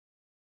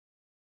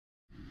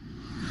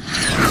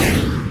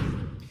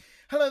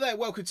Hello there,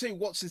 welcome to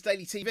Watson's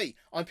Daily TV.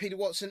 I'm Peter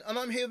Watson and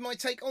I'm here with my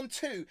take on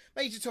two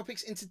major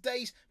topics in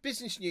today's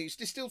business news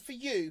distilled for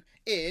you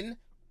in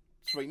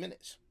 3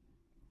 minutes.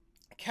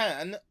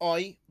 Can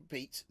I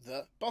beat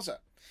the buzzer?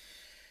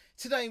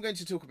 Today I'm going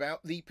to talk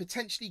about the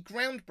potentially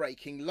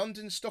groundbreaking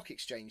London Stock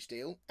Exchange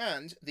deal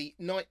and the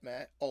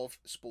nightmare of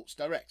Sports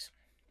Direct.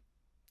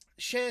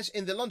 Shares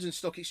in the London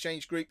Stock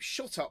Exchange Group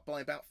shot up by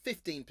about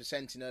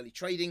 15% in early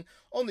trading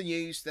on the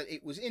news that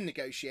it was in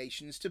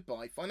negotiations to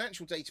buy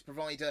financial data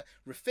provider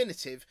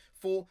Refinitiv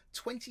for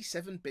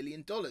 $27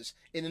 billion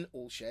in an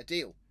all-share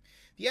deal.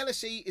 The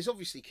LSE is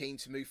obviously keen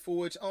to move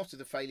forward after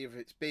the failure of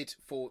its bid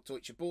for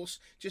Deutsche Börse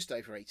just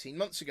over 18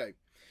 months ago.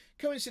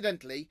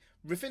 Coincidentally,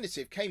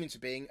 Refinitiv came into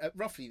being at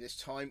roughly this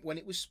time when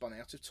it was spun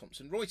out of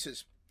Thomson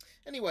Reuters.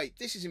 Anyway,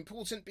 this is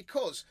important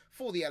because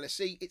for the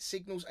LSE it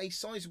signals a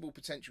sizable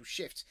potential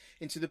shift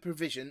into the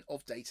provision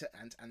of data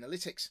and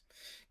analytics.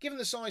 Given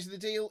the size of the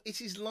deal, it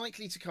is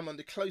likely to come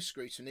under close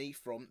scrutiny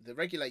from the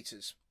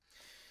regulators.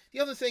 The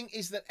other thing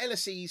is that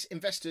LSE's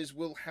investors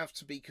will have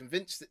to be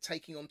convinced that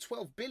taking on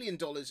 $12 billion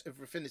of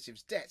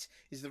Refinitiv's debt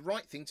is the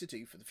right thing to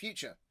do for the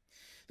future.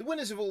 The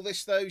winners of all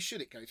this, though,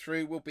 should it go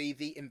through, will be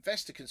the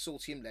investor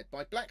consortium led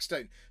by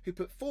Blackstone, who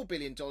put $4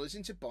 billion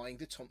into buying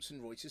the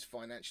Thomson Reuters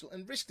Financial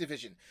and Risk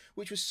Division,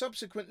 which was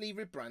subsequently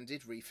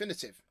rebranded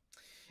Refinitiv.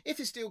 If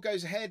this deal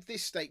goes ahead,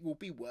 this stake will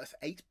be worth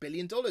 $8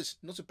 billion,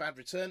 not a bad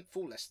return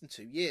for less than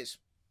 2 years.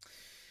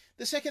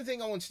 The second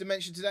thing I wanted to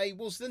mention today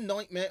was the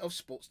nightmare of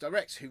Sports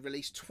Direct, who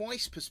released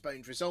twice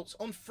postponed results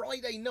on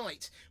Friday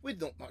night with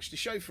not much to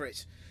show for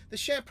it. The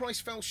share price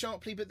fell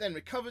sharply but then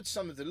recovered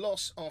some of the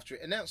loss after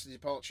it announced the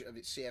departure of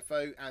its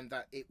CFO and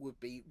that it would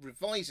be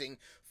revising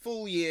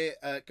full year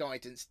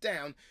guidance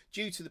down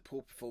due to the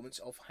poor performance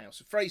of House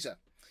of Fraser.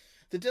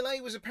 The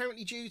delay was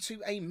apparently due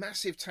to a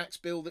massive tax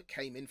bill that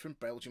came in from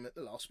Belgium at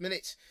the last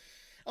minute.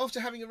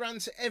 After having a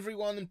rant to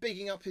everyone and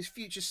bigging up his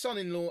future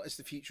son-in-law as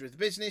the future of the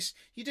business,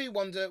 you do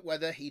wonder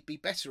whether he'd be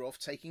better off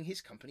taking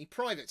his company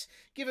private,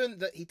 given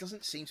that he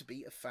doesn't seem to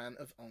be a fan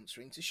of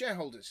answering to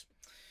shareholders.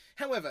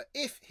 However,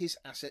 if his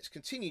assets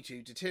continue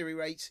to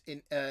deteriorate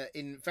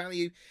in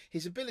value,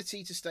 his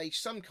ability to stage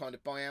some kind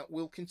of buyout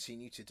will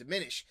continue to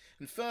diminish,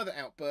 and further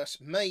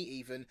outbursts may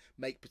even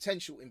make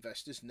potential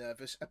investors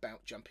nervous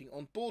about jumping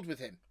on board with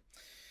him.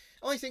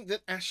 I think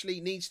that Ashley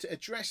needs to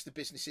address the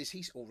businesses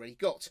he's already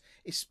got,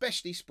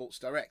 especially Sports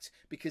Direct,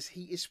 because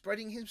he is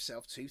spreading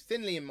himself too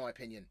thinly in my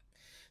opinion.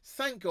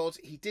 Thank God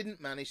he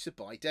didn't manage to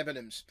buy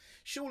Debenhams.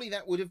 Surely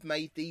that would have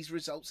made these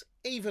results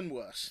even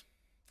worse.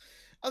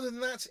 Other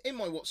than that, in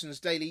my Watson's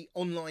Daily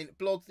online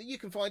blog that you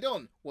can find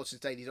on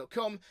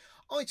watsonsdaily.com,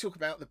 I talk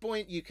about the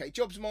buoyant UK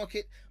jobs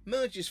market,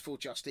 mergers for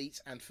Just Eat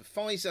and for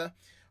Pfizer,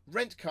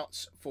 rent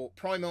cuts for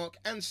Primark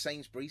and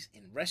Sainsbury's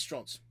in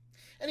restaurants.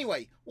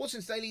 Anyway,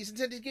 Watson's Daily is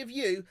intended to give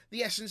you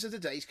the essence of the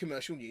day's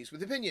commercial news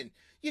with opinion.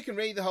 You can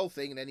read the whole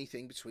thing in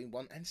anything between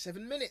 1 and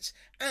 7 minutes,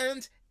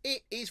 and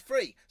it is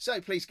free. So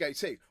please go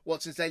to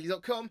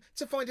watsonsdaily.com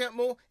to find out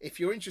more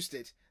if you're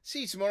interested.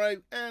 See you tomorrow,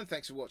 and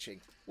thanks for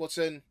watching.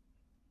 Watson,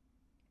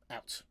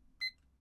 out.